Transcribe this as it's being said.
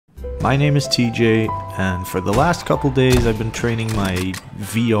My name is TJ, and for the last couple days I've been training my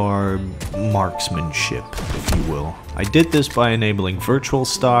VR marksmanship, if you will. I did this by enabling virtual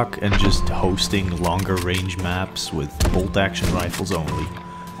stock and just hosting longer range maps with bolt action rifles only.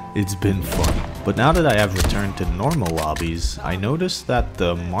 It's been fun. But now that I have returned to normal lobbies, I noticed that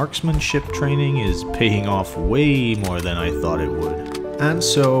the marksmanship training is paying off way more than I thought it would. And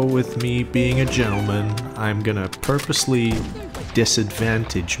so, with me being a gentleman, I'm gonna purposely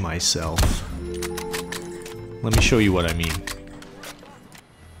disadvantage myself. Let me show you what I mean.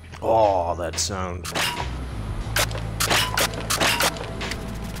 Oh, that sound.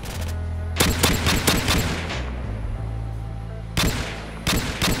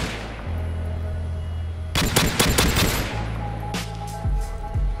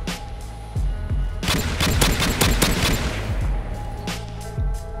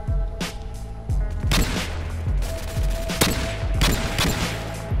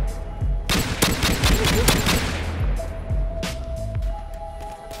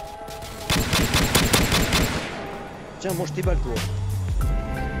 Tiens, mange tes balles, toi.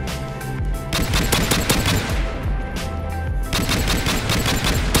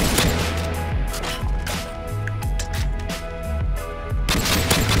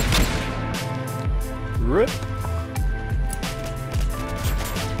 RIP.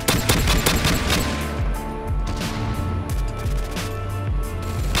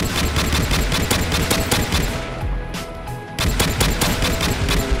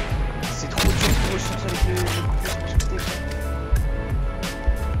 C'est trop dur pour ressortir avec les...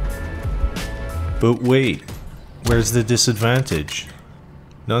 But wait, where's the disadvantage?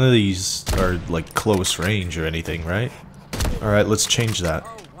 None of these are like close range or anything, right? Alright, let's change that.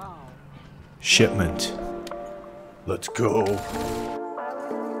 Shipment. Let's go.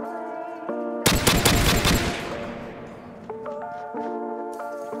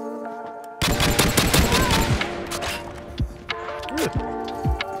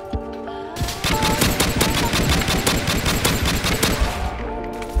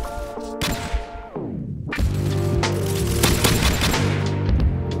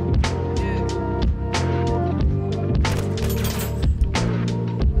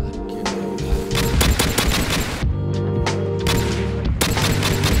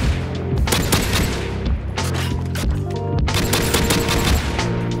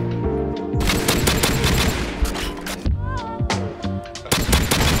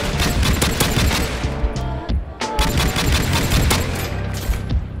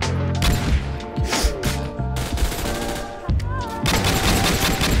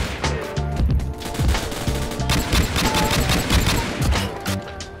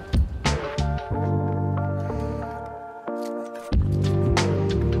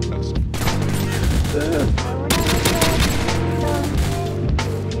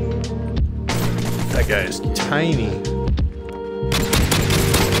 That guy is tiny.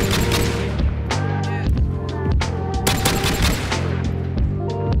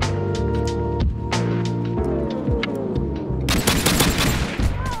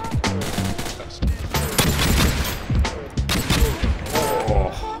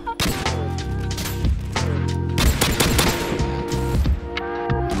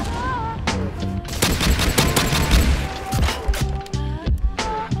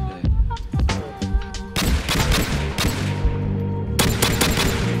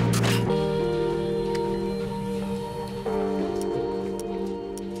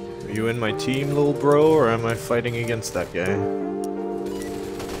 Are you in my team, little bro, or am I fighting against that guy?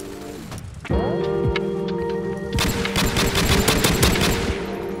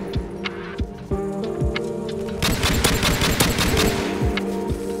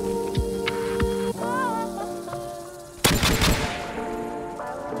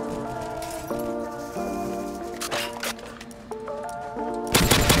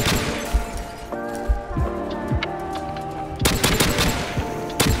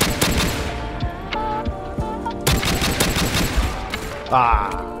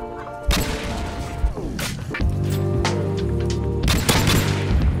 Ah!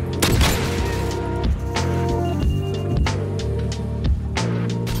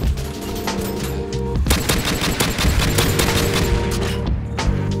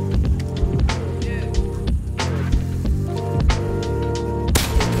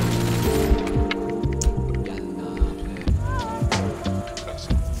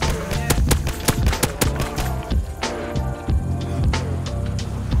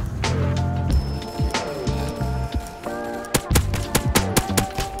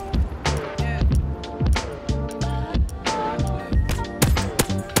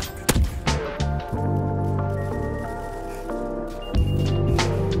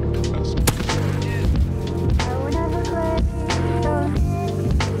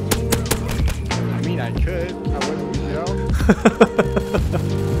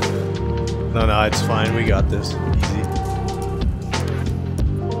 No, it's fine. We got this. Easy.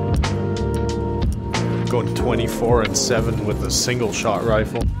 Going 24 and 7 with a single shot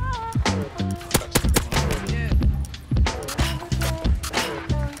rifle.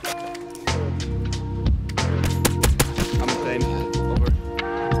 I'm same. Over.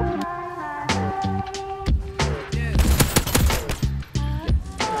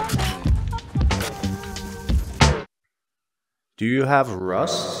 Do you have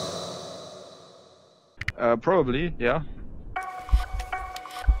rust? Probably, yeah.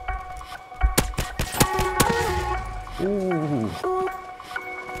 Ooh.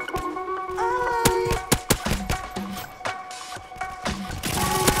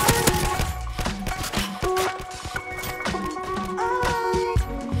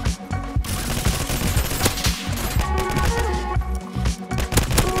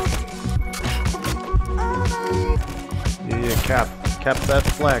 Yeah, cap that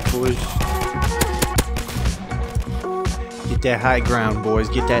flak, boys. Get that high ground, boys.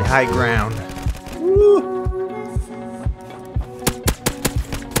 Get that high ground. Woo.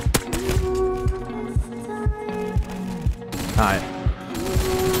 Alright.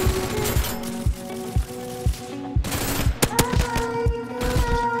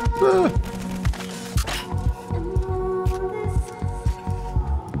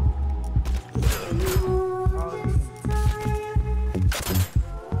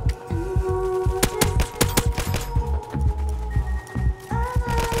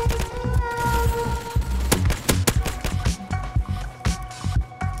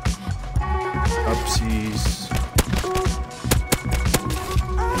 Upsies.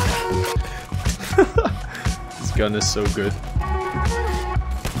 This gun is so good.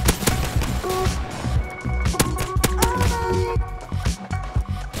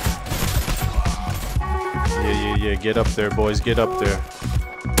 Yeah. Get up there, boys. Get up there.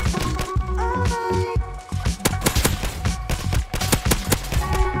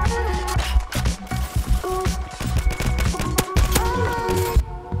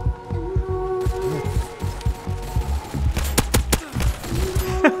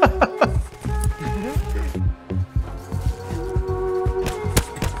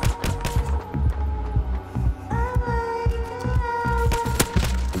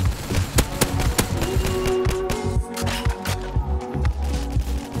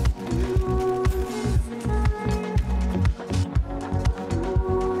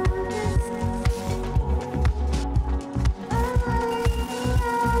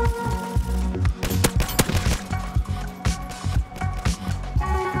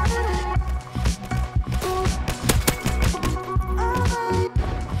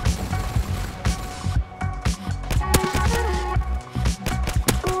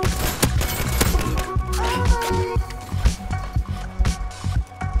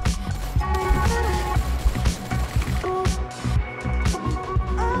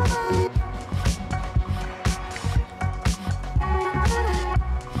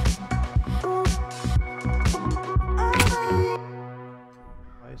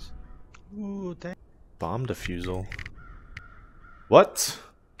 Ooh, dang. Bomb defusal. What?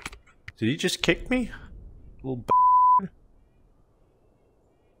 Did he just kick me? Little b.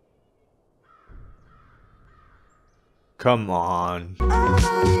 Come on.